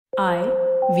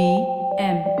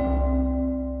IVM.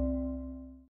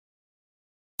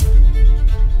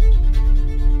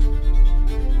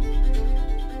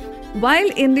 While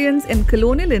Indians in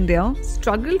colonial India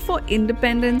struggled for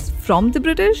independence from the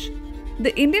British,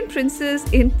 the Indian princes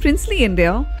in princely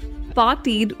India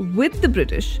partied with the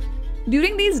British.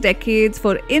 During these decades,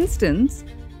 for instance,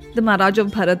 the Maharaj of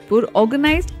Bharatpur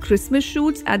organized Christmas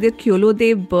shoots at their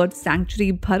Kyolodev bird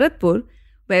sanctuary Bharatpur,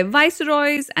 where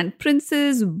viceroys and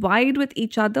princes vied with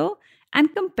each other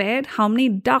and compared how many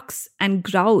ducks and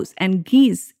grouse and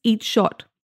geese each shot.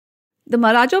 The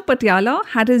Maharaja of Patiala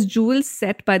had his jewels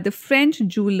set by the French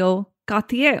jeweler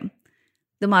Cartier.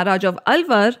 The Maharaja of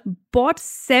Alwar bought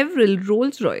several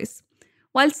Rolls Royce,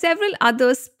 while several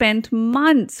others spent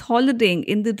months holidaying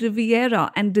in the Riviera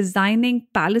and designing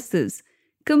palaces,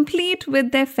 complete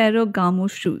with their Ferragamo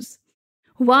shoes.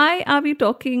 Why are we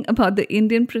talking about the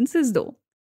Indian princes though?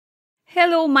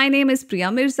 Hello, my name is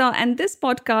Priya Mirza, and this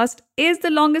podcast is The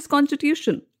Longest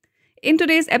Constitution. In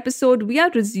today's episode, we are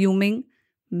resuming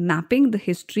mapping the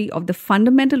history of the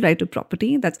fundamental right to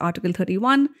property, that's Article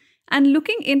 31, and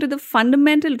looking into the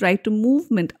fundamental right to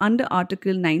movement under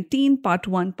Article 19, Part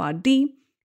 1, Part D,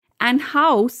 and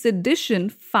how sedition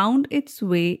found its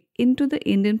way into the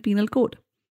Indian Penal Code.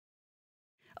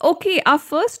 Okay, our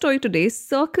first story today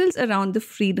circles around the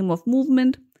freedom of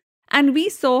movement, and we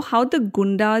saw how the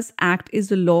Gundas Act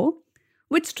is a law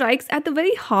which strikes at the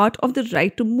very heart of the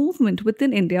right to movement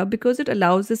within India because it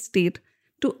allows the state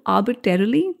to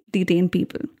arbitrarily detain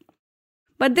people.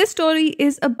 But this story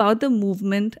is about the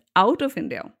movement out of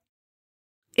India.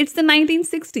 It's the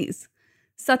 1960s.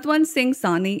 Satwant Singh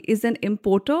Sani is an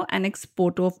importer and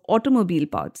exporter of automobile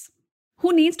parts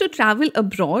who needs to travel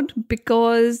abroad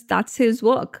because that's his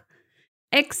work.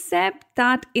 Except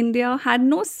that India had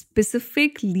no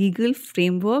specific legal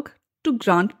framework to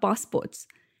grant passports.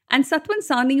 And Satwant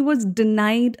Sani was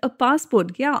denied a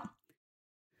passport,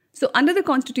 So under the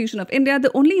Constitution of India,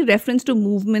 the only reference to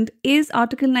movement is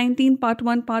Article 19, Part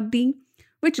 1, Part D,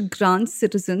 which grants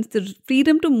citizens the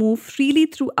freedom to move freely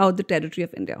throughout the territory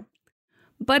of India.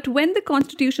 But when the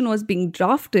Constitution was being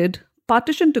drafted,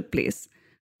 partition took place,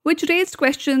 which raised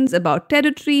questions about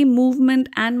territory, movement,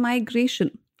 and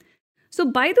migration. So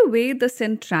by the way, the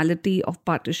centrality of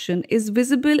partition is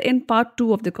visible in Part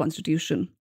 2 of the Constitution,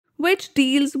 which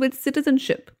deals with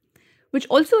citizenship, which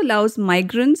also allows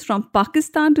migrants from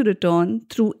Pakistan to return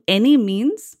through any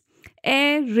means,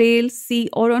 air, rail, sea,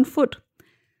 or on foot.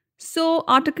 So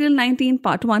Article 19,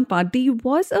 Part 1, Part D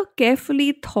was a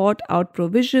carefully thought out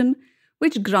provision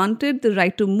which granted the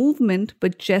right to movement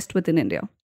but just within India.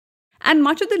 And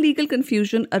much of the legal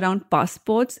confusion around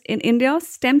passports in India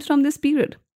stems from this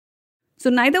period. So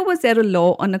neither was there a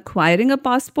law on acquiring a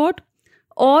passport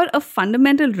or a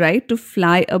fundamental right to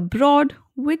fly abroad,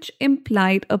 which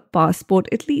implied a passport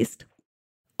at least.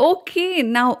 Okay,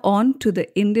 now on to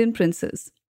the Indian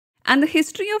princes. And the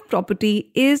history of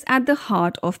property is at the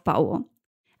heart of power.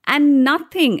 And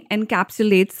nothing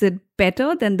encapsulates it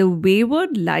better than the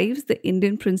wayward lives the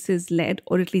Indian princes led,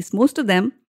 or at least most of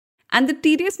them, and the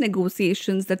tedious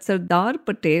negotiations that Sardar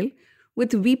Patel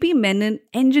with VP Menon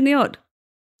engineered.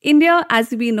 India,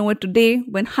 as we know it today,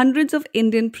 when hundreds of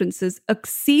Indian princes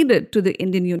acceded to the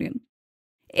Indian Union,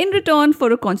 in return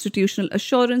for a constitutional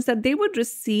assurance that they would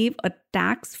receive a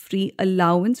tax-free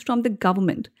allowance from the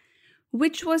government,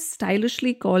 which was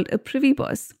stylishly called a privy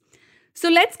purse. So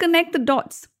let's connect the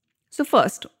dots. So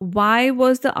first, why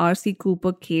was the R.C.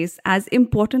 Cooper case as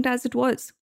important as it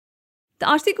was? The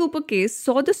R.C. Cooper case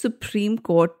saw the Supreme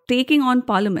Court taking on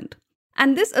Parliament.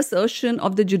 And this assertion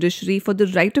of the judiciary for the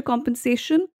right to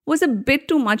compensation was a bit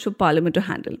too much for Parliament to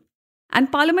handle. And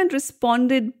Parliament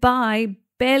responded by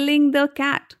belling the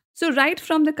cat. So right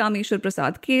from the Kameshwar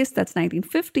Prasad case, that's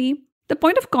 1950, the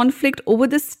point of conflict over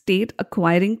the state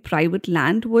acquiring private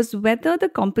land was whether the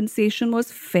compensation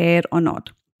was fair or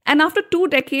not. And after 2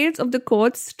 decades of the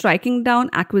courts striking down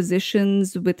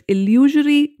acquisitions with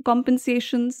illusory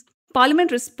compensations,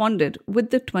 Parliament responded with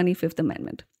the 25th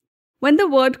Amendment, when the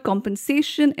word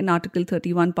compensation in Article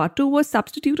 31, Part 2 was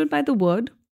substituted by the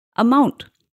word amount.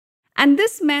 And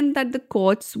this meant that the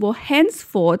courts were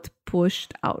henceforth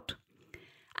pushed out.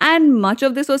 And much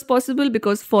of this was possible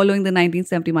because following the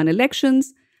 1971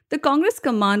 elections, the Congress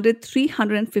commanded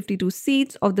 352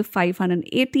 seats of the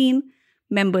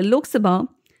 518-member Lok Sabha,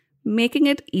 making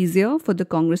it easier for the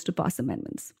Congress to pass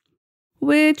amendments.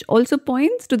 Which also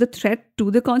points to the threat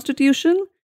to the Constitution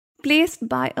placed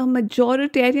by a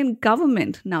majoritarian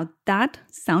government. Now that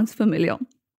sounds familiar.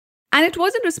 And it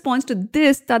was in response to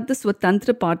this that the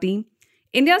Swatantra Party,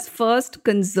 India's first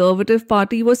conservative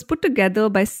party, was put together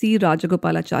by C.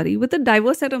 Rajagopalachari with a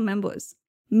diverse set of members.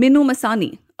 Minu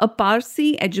Masani, a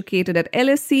Parsi educated at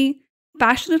LSE,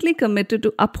 passionately committed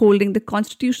to upholding the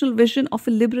constitutional vision of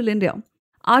a liberal India.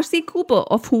 R.C. Cooper,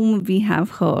 of whom we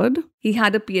have heard, he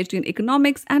had a PhD in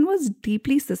economics and was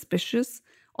deeply suspicious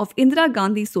of Indira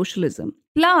Gandhi's socialism.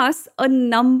 Plus, a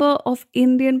number of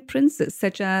Indian princes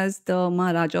such as the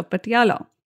Maharaja of Patiala,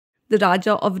 the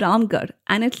Raja of Ramgarh,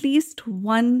 and at least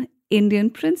one Indian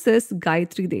princess,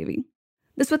 Gayatri Devi.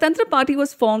 The Swatantra Party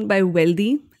was formed by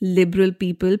wealthy, liberal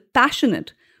people,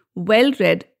 passionate,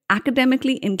 well-read,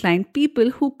 academically inclined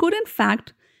people who could in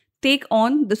fact take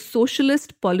on the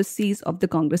socialist policies of the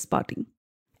Congress Party.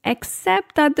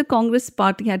 Except that the Congress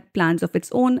Party had plans of its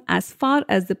own as far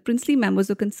as the princely members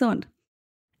were concerned.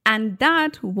 And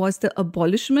that was the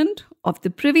abolishment of the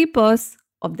privy purse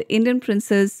of the Indian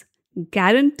princes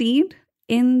guaranteed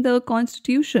in the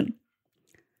constitution.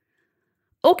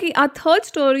 Okay, our third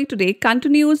story today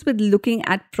continues with looking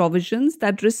at provisions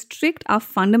that restrict our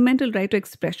fundamental right to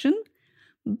expression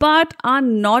but are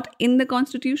not in the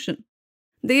constitution.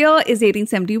 The year is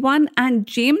 1871 and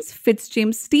James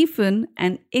Fitzjames Stephen,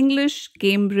 an English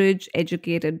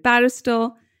Cambridge-educated barrister,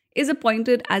 is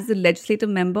appointed as the legislative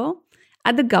member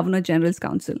at the Governor-General's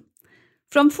Council.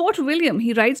 From Fort William,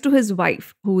 he writes to his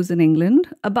wife, who is in England,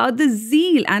 about the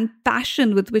zeal and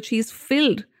passion with which he is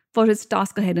filled for his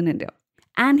task ahead in India.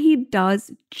 And he does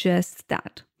just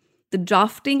that. The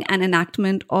drafting and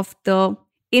enactment of the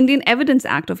Indian Evidence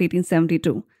Act of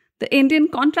 1872, the Indian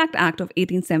Contract Act of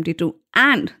 1872,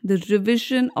 and the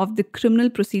revision of the Criminal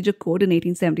Procedure Code in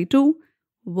 1872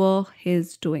 were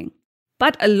his doing.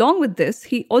 But along with this,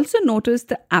 he also noticed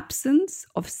the absence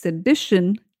of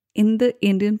sedition in the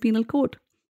Indian Penal Code.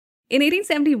 In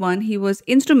 1871, he was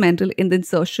instrumental in the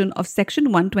insertion of Section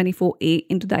 124A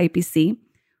into the IPC,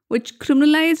 which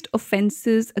criminalized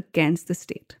offences against the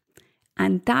state.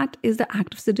 And that is the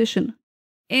Act of Sedition.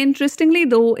 Interestingly,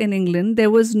 though, in England, there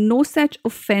was no such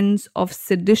offence of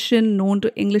sedition known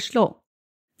to English law.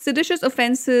 Seditious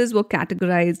offences were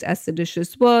categorized as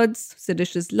seditious words,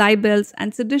 seditious libels,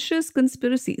 and seditious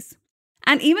conspiracies.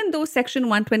 And even though Section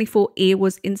 124A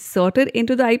was inserted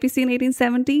into the IPC in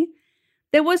 1870,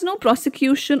 there was no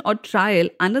prosecution or trial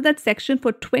under that section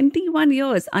for 21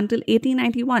 years until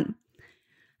 1891.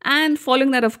 And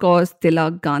following that, of course,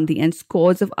 Tilak, Gandhi, and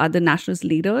scores of other nationalist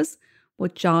leaders were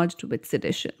charged with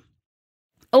sedition.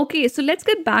 Okay, so let's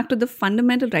get back to the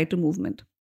fundamental right to movement.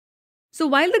 So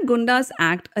while the Gundas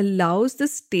Act allows the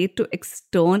state to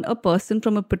extern a person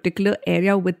from a particular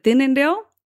area within India,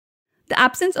 the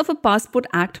absence of a passport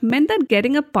act meant that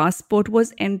getting a passport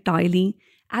was entirely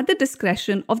at the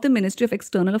discretion of the Ministry of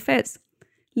External Affairs.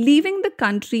 Leaving the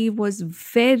country was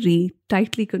very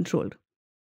tightly controlled.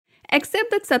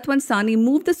 Except that Satwant Sani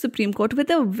moved the Supreme Court with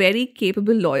a very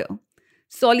capable lawyer,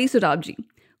 Soli Sorabji,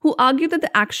 who argued that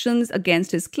the actions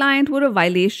against his client were a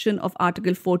violation of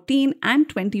Article 14 and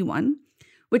 21,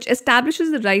 which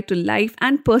establishes the right to life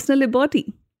and personal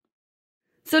liberty.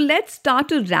 So let's start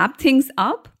to wrap things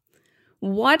up.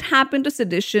 What happened to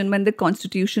sedition when the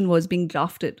Constitution was being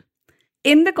drafted?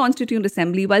 In the Constituent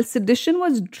Assembly, while sedition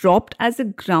was dropped as a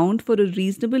ground for a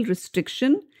reasonable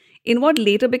restriction in what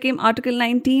later became Article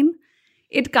 19,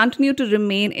 it continued to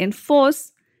remain in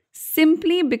force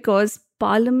simply because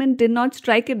Parliament did not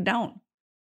strike it down.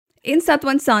 In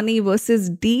Satwant Sani versus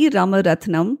D.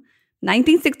 Ramaratnam,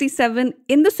 1967,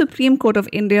 in the Supreme Court of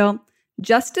India,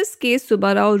 Justice K.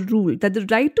 Subbarao ruled that the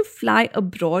right to fly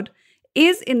abroad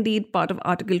is indeed part of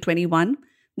Article 21,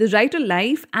 the right to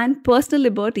life and personal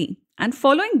liberty. And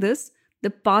following this,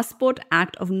 the Passport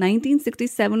Act of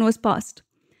 1967 was passed.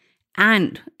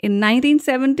 And in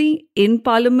 1970, in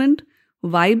Parliament,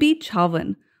 Y.B.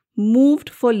 Chavan moved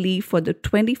for leave for the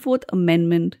 24th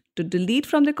Amendment to delete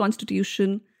from the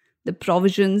Constitution the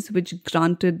provisions which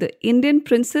granted the Indian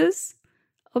princes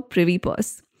a privy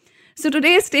purse. So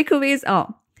today's takeaways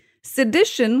are: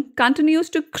 sedition continues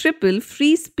to cripple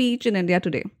free speech in India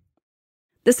today.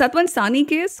 The Satwant Sani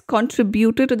case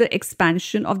contributed to the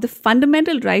expansion of the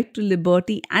fundamental right to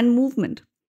liberty and movement.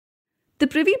 The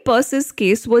Privy Purses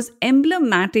case was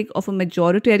emblematic of a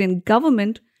majoritarian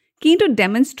government keen to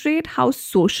demonstrate how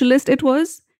socialist it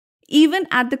was, even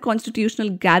at the constitutional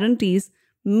guarantees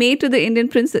made to the Indian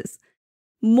princes.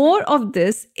 More of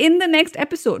this in the next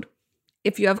episode.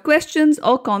 If you have questions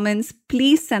or comments,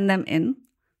 please send them in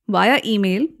via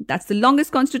email. That's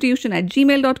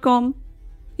thelongestconstitution@gmail.com.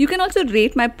 You can also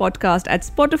rate my podcast at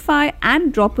Spotify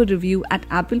and drop a review at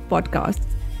Apple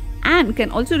Podcasts. And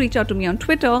can also reach out to me on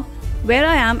Twitter, where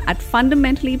I am at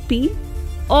FundamentallyP,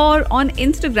 or on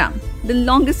Instagram, The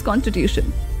Longest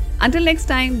Constitution. Until next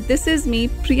time, this is me,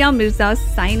 Priya Mirza,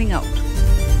 signing out.